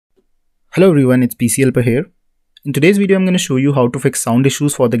Hello everyone, it's PC Helper here. In today's video, I'm going to show you how to fix sound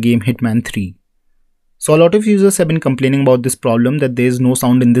issues for the game Hitman 3. So a lot of users have been complaining about this problem that there is no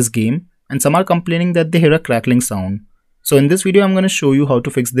sound in this game, and some are complaining that they hear a crackling sound. So in this video, I'm going to show you how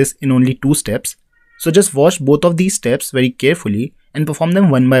to fix this in only 2 steps. So just watch both of these steps very carefully and perform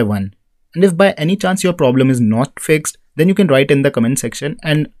them one by one. And if by any chance your problem is not fixed, then you can write in the comment section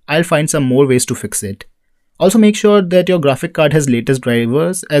and I'll find some more ways to fix it. Also make sure that your graphic card has latest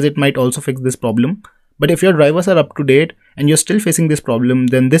drivers, as it might also fix this problem. But if your drivers are up to date and you're still facing this problem,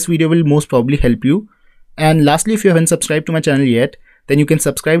 then this video will most probably help you. And lastly, if you haven't subscribed to my channel yet, then you can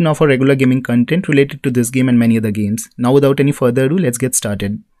subscribe now for regular gaming content related to this game and many other games. Now without any further ado, let's get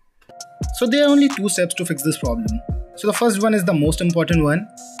started. So there are only 2 steps to fix this problem. So the first one is the most important one,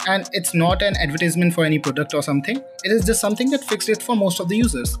 and it's not an advertisement for any product or something. It is just something that fixed it for most of the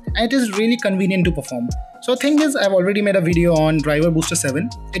users, and it is really convenient to perform. So the thing is, I've already made a video on Driver Booster 7.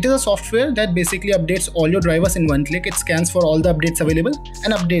 It is a software that basically updates all your drivers in one click. It scans for all the updates available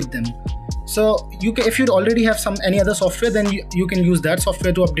and update them. So if you already have any other software, then you can use that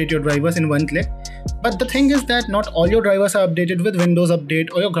software to update your drivers in one click. But the thing is that not all your drivers are updated with Windows Update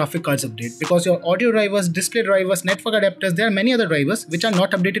or your graphic cards update, because your audio drivers, display drivers, network adapters, there are many other drivers which are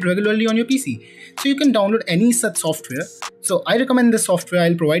not updated regularly on your PC. So you can download any such software. So I recommend this software.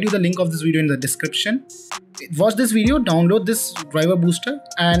 I'll provide you the link of this video in the description. Watch this video, download this driver booster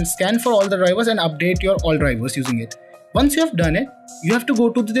and scan for all the drivers and update your all drivers using it. Once you have done it, you have to go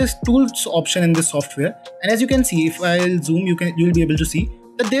to this tools option in this software, and as you can see, if I'll zoom, you'll be able to see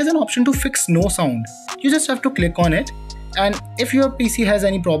that there's an option to fix no sound. You just have to click on it, and if your PC has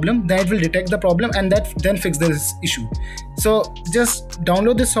any problem, then it will detect the problem and then fix this issue. So just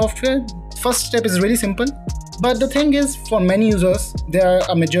download this software. First step is really simple, but the thing is, for many users, there are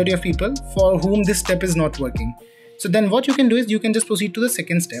a majority of people for whom this step is not working. So then what you can do is you can just proceed to the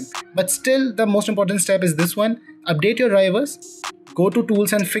second step. But still, the most important step is this one. Update your drivers, go to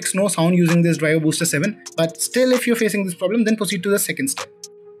tools and fix no sound using this Driver Booster 7. But still, if you're facing this problem, then proceed to the second step.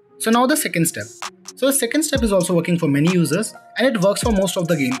 So now the second step. So the second step is also working for many users, and it works for most of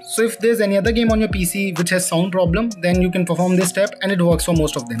the games. So if there's any other game on your PC which has sound problem, then you can perform this step and it works for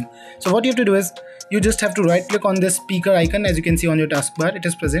most of them. So what you have to do is you just have to right click on this speaker icon, as you can see on your taskbar, it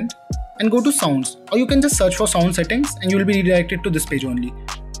is present, and go to sounds, or you can just search for sound settings and you will be redirected to this page only.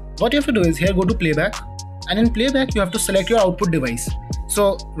 What you have to do is here go to playback, and in playback you have to select your output device.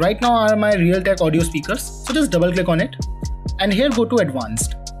 So right now are my Realtek audio speakers, so just double click on it and here go to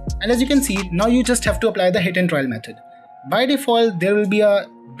advanced. And as you can see, now you just have to apply the hit and trial method. By default, there will be a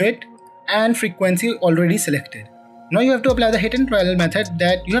bit and frequency already selected. Now you have to apply the hit and trial method,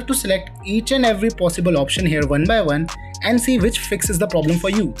 that you have to select each and every possible option here one by one and see which fixes the problem for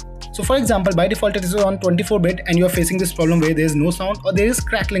you. So for example, by default it is on 24-bit and you are facing this problem where there is no sound or there is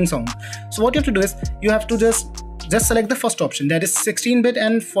crackling sound. So what you have to do is you have to just select the first option, that is 16-bit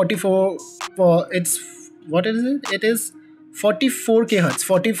and 44 for what is it? It is 44 kHz,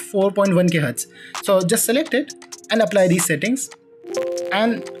 44.1 kHz. So just select it and apply these settings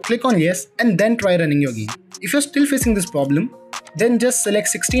and click on yes, and then try running your game. If you're still facing this problem, then just select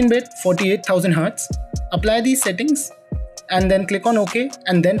 16-bit, 48,000 Hz, apply these settings and then click on OK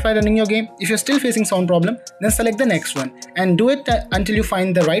and then try running your game. If you're still facing sound problem, then select the next one and do it until you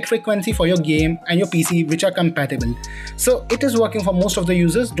find the right frequency for your game and your PC which are compatible. So it is working for most of the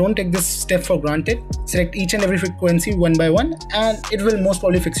users. Don't take this step for granted. Select each and every frequency one by one and it will most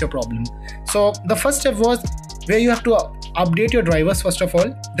probably fix your problem. So the first step was where you have to update your drivers first of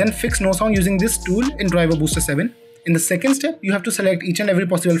all, then fix no sound using this tool in Driver Booster 7. In the second step, you have to select each and every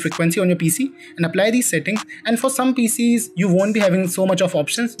possible frequency on your PC and apply these settings. And for some PCs, you won't be having so much of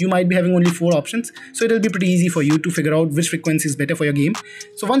options. You might be having only 4 options. So it will be pretty easy for you to figure out which frequency is better for your game.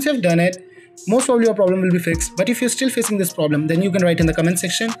 So once you have done it, most probably your problem will be fixed. But if you're still facing this problem, then you can write in the comment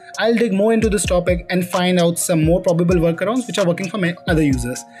section. I'll dig more into this topic and find out some more probable workarounds which are working for other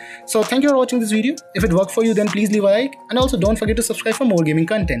users. So thank you for watching this video. If it worked for you, then please leave a like. And also don't forget to subscribe for more gaming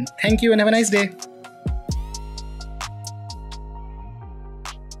content. Thank you and have a nice day.